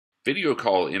Video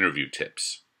call interview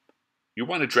tips. You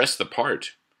want to dress the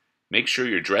part. Make sure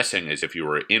you're dressing as if you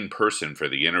were in person for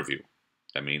the interview.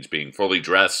 That means being fully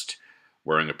dressed,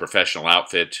 wearing a professional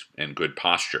outfit, and good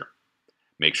posture.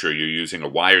 Make sure you're using a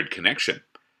wired connection.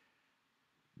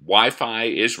 Wi-Fi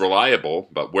is reliable,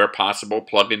 but where possible,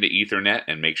 plug into Ethernet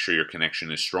and make sure your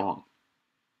connection is strong.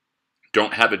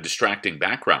 Don't have a distracting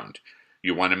background.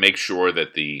 You want to make sure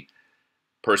that the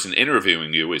person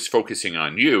interviewing you is focusing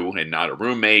on you and not a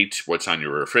roommate, what's on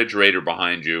your refrigerator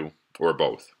behind you, or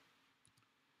both.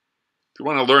 If you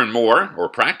want to learn more or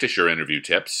practice your interview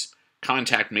tips,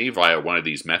 contact me via one of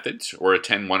these methods or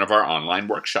attend one of our online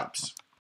workshops.